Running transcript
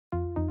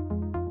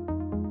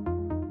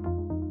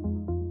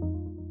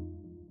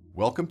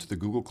Welcome to the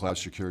Google Cloud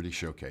Security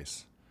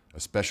Showcase, a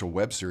special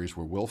web series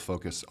where we'll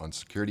focus on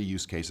security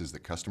use cases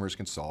that customers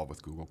can solve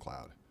with Google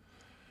Cloud.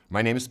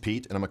 My name is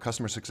Pete, and I'm a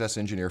Customer Success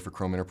Engineer for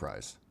Chrome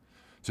Enterprise.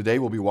 Today,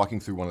 we'll be walking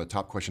through one of the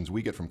top questions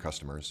we get from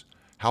customers: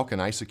 how can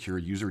I secure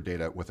user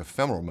data with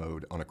Ephemeral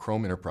Mode on a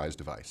Chrome Enterprise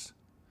device?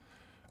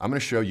 I'm going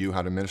to show you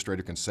how an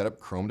administrator can set up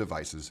Chrome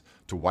devices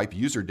to wipe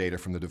user data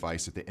from the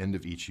device at the end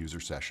of each user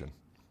session.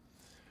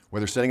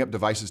 Whether setting up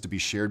devices to be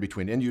shared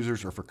between end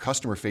users or for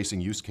customer-facing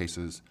use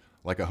cases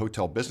like a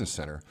hotel business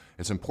center,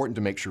 it's important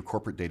to make sure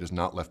corporate data is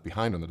not left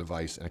behind on the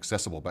device and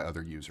accessible by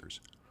other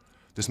users.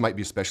 This might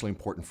be especially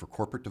important for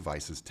corporate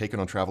devices taken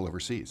on travel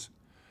overseas,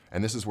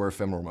 and this is where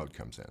Ephemeral Mode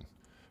comes in.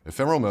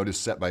 Ephemeral Mode is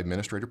set by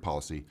administrator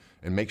policy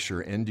and makes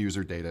sure end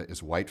user data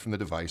is wiped from the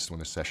device when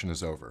the session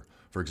is over,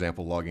 for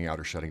example, logging out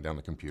or shutting down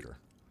the computer.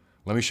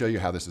 Let me show you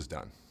how this is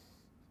done.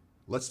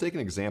 Let's take an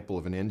example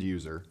of an end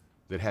user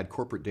that had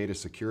corporate data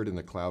secured in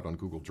the cloud on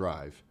Google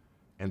Drive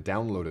and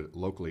downloaded it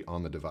locally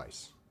on the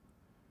device.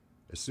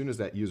 As soon as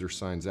that user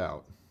signs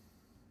out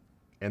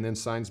and then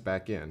signs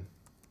back in,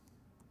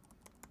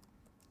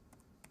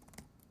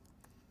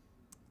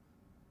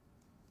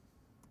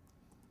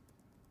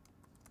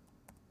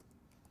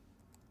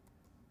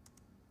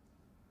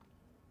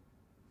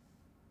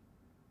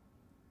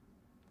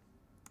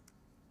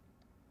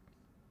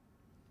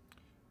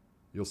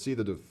 you'll see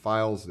that the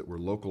files that were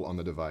local on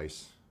the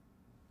device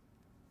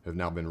have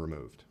now been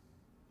removed.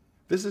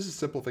 This is a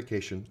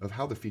simplification of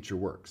how the feature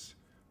works,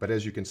 but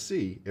as you can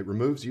see, it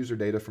removes user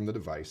data from the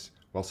device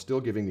while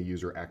still giving the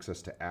user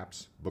access to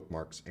apps,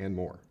 bookmarks, and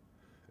more.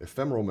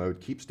 Ephemeral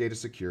Mode keeps data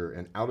secure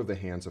and out of the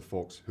hands of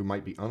folks who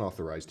might be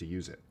unauthorized to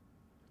use it.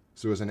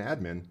 So as an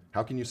admin,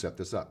 how can you set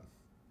this up?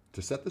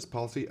 To set this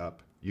policy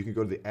up, you can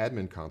go to the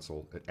admin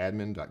console at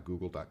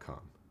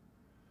admin.google.com.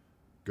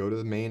 Go to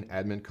the main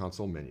admin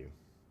console menu.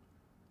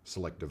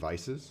 Select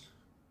Devices,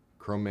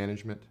 Chrome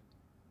Management,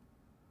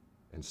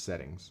 and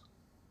Settings.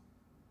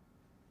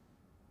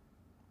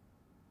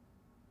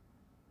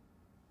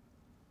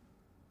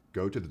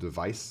 Go to the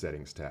Device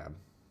Settings tab,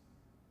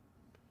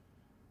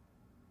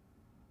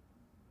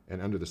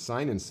 and under the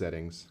Sign-In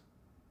Settings,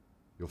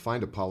 you'll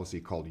find a policy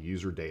called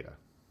User Data.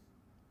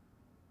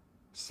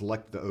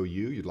 Select the OU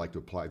you'd like to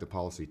apply the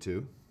policy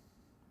to,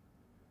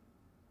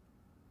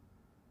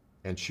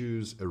 and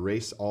choose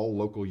Erase All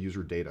Local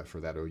User Data for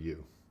that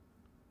OU,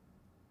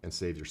 and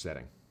save your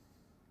setting.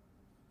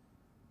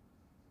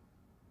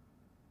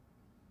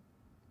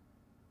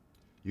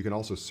 You can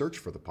also search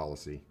for the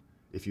policy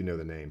if you know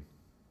the name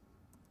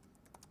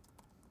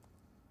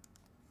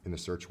in the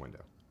search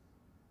window.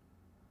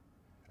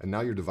 And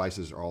now your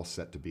devices are all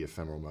set to be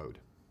Ephemeral Mode.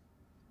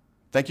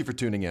 Thank you for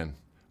tuning in.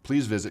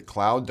 Please visit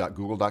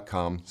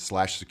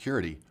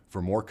cloud.google.com/security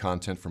for more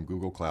content from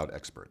Google Cloud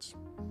experts.